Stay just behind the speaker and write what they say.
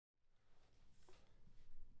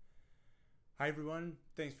Hi everyone,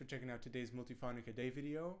 thanks for checking out today's Multiphonic-a-Day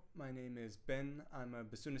video. My name is Ben, I'm a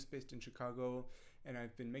bassoonist based in Chicago, and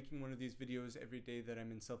I've been making one of these videos every day that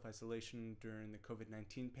I'm in self-isolation during the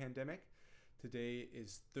COVID-19 pandemic. Today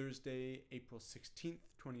is Thursday, April 16th,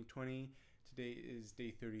 2020. Today is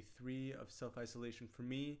day 33 of self-isolation for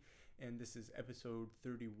me, and this is episode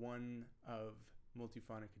 31 of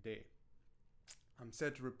Multiphonic-a-Day. I'm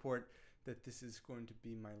sad to report that this is going to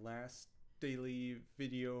be my last daily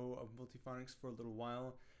video of multiphonics for a little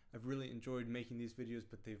while. I've really enjoyed making these videos,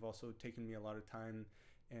 but they've also taken me a lot of time,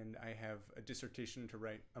 and I have a dissertation to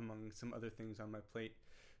write among some other things on my plate.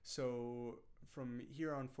 So from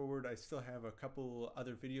here on forward, I still have a couple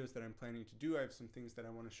other videos that I'm planning to do. I have some things that I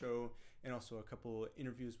want to show, and also a couple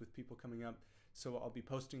interviews with people coming up. So I'll be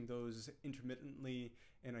posting those intermittently,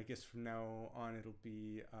 and I guess from now on it'll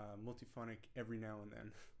be multiphonic every now and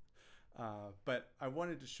then. But I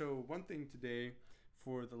wanted to show one thing today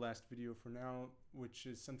for the last video for now, which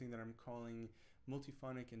is something that I'm calling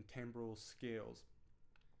multiphonic and timbral scales.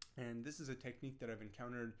 And this is a technique that I've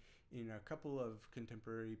encountered in a couple of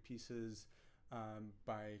contemporary pieces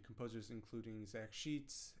by composers including Zach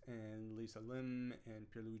Sheets and Lisa Lim and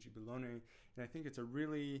Pierluigi Bellone. And I think it's a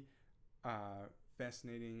really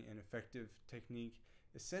fascinating and effective technique.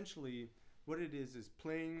 Essentially, what it is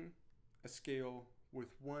playing a scale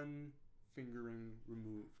with one fingering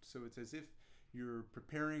removed. So it's as if you're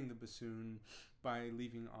preparing the bassoon by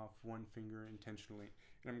leaving off one finger intentionally.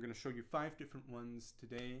 And I'm going to show you 5 different ones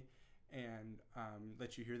today and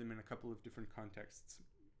let you hear them in a couple of different contexts.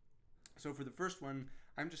 So for the first one,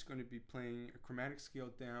 I'm just going to be playing a chromatic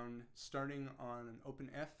scale down starting on an open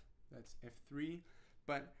F, that's F3,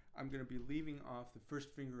 but I'm going to be leaving off the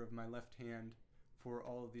first finger of my left hand for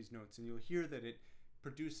all of these notes. And you'll hear that it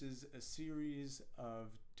produces a series of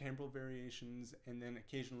timbral variations, and then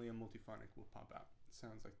occasionally a multiphonic will pop out. It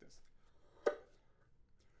sounds like this.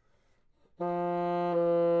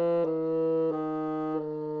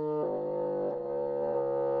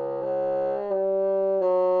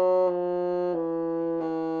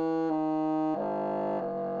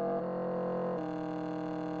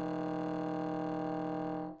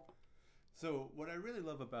 So what I really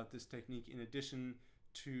love about this technique, in addition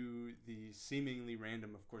to the seemingly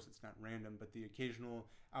random, of course it's not random, but the occasional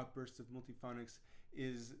outbursts of multiphonics,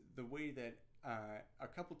 is the way that a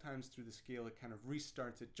couple times through the scale it kind of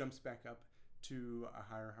restarts, it jumps back up to a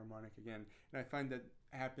higher harmonic again. And I find that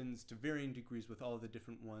happens to varying degrees with all of the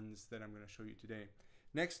different ones that I'm going to show you today.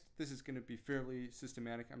 Next, this is going to be fairly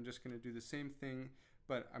systematic. I'm just going to do the same thing,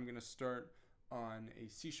 but I'm going to start on a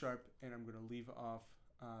C sharp and I'm going to leave off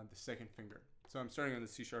the second finger. So I'm starting on the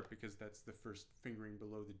C sharp because that's the first fingering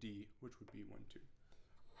below the D, which would be 1, 2.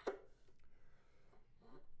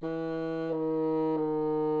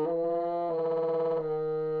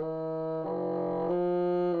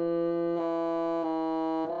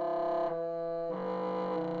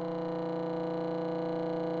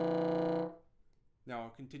 Now I'll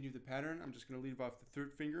continue the pattern. I'm just going to leave off the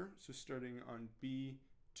third finger, so starting on B2.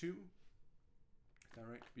 Is that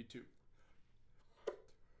right? B2.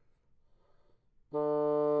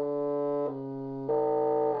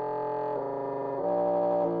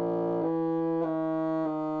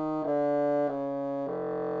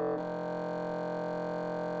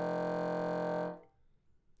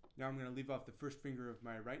 Now I'm going to leave off the first finger of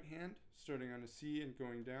my right hand, starting on a C and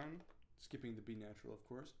going down, skipping the B natural, of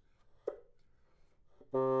course.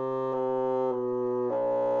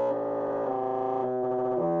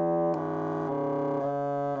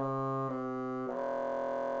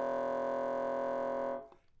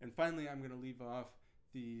 And finally, I'm going to leave off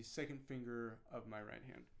the second finger of my right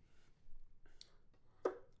hand.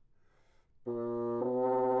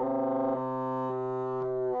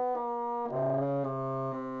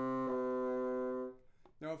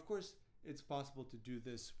 Now, of course, it's possible to do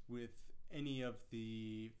this with any of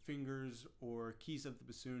the fingers or keys of the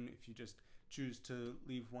bassoon if you just choose to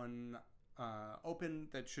leave one open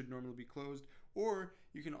that should normally be closed, or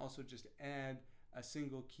you can also just add a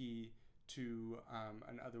single key to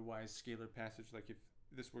an otherwise scalar passage, like if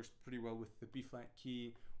this works pretty well with the B flat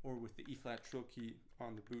key or with the E flat trill key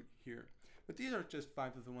on the boot here. But these are just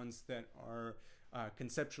 5 of the ones that are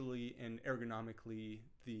conceptually and ergonomically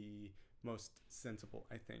the most sensible,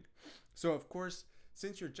 I think. So of course,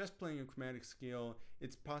 since you're just playing a chromatic scale,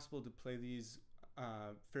 it's possible to play these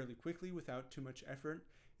fairly quickly without too much effort.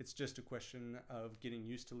 It's just a question of getting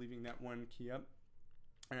used to leaving that one key up.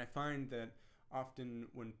 And I find that often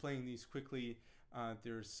when playing these quickly,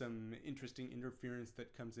 there's some interesting interference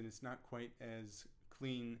that comes in. It's not quite as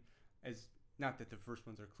clean as, not that the first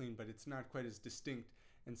ones are clean, but it's not quite as distinct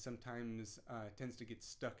and sometimes tends to get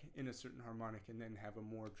stuck in a certain harmonic and then have a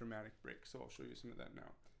more dramatic break. So I'll show you some of that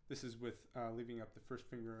now. This is with leaving up the first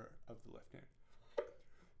finger of the left hand.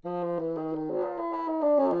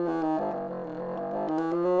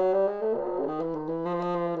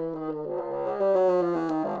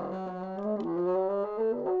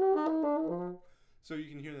 So you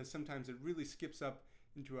can hear that sometimes it really skips up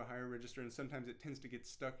into a higher register, and sometimes it tends to get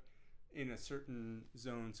stuck in a certain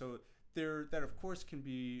zone. So that of course can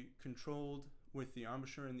be controlled with the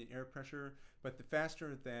embouchure and the air pressure, but the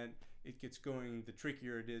faster that it gets going, the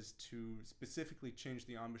trickier it is to specifically change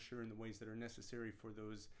the embouchure in the ways that are necessary for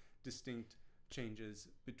those distinct changes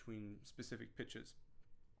between specific pitches.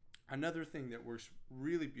 Another thing that works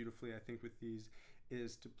really beautifully, I think, with these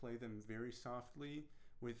is to play them very softly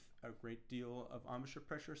with a great deal of embouchure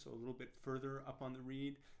pressure, so a little bit further up on the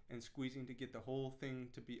reed, and squeezing to get the whole thing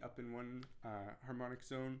to be up in one harmonic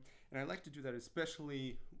zone. And I like to do that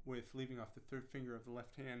especially with leaving off the third finger of the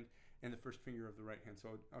left hand and the first finger of the right hand. So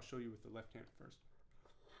I'll show you with the left hand first.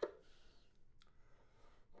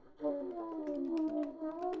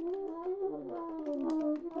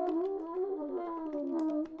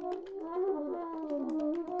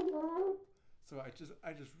 So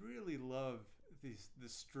I just really love this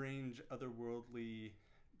strange otherworldly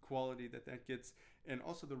quality that gets, and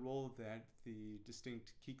also the role that the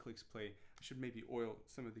distinct key clicks play. I should maybe oil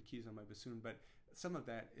some of the keys on my bassoon, but some of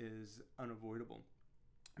that is unavoidable.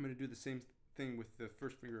 I'm going to do the same thing with the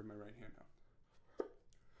first finger of my right hand now.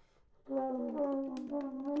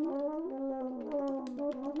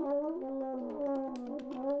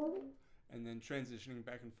 And then transitioning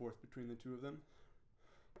back and forth between the two of them.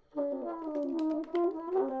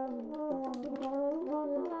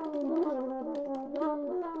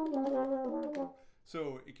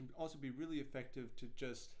 So it can also be really effective to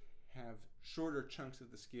just have shorter chunks of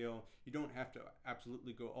the scale. You don't have to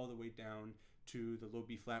absolutely go all the way down to the low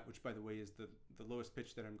B flat, which by the way is the lowest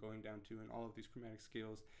pitch that I'm going down to in all of these chromatic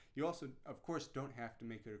scales. You also, of course, don't have to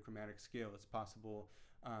make it a chromatic scale. It's possible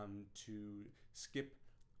to skip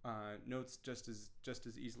notes just as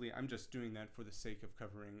easily. I'm just doing that for the sake of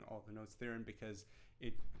covering all the notes there, and because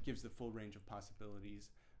it gives the full range of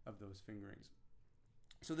possibilities of those fingerings.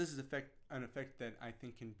 So this is an effect that I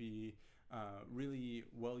think can be really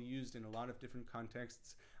well used in a lot of different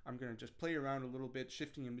contexts. I'm going to just play around a little bit,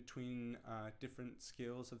 shifting in between different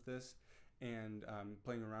scales of this, and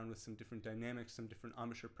playing around with some different dynamics, some different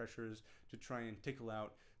embouchure pressures to try and tickle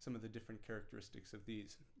out some of the different characteristics of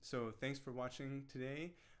these. So thanks for watching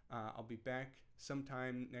today. I'll be back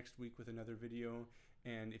sometime next week with another video,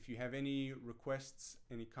 and if you have any requests,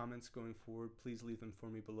 any comments going forward, please leave them for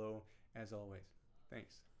me below, as always.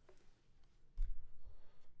 Thanks.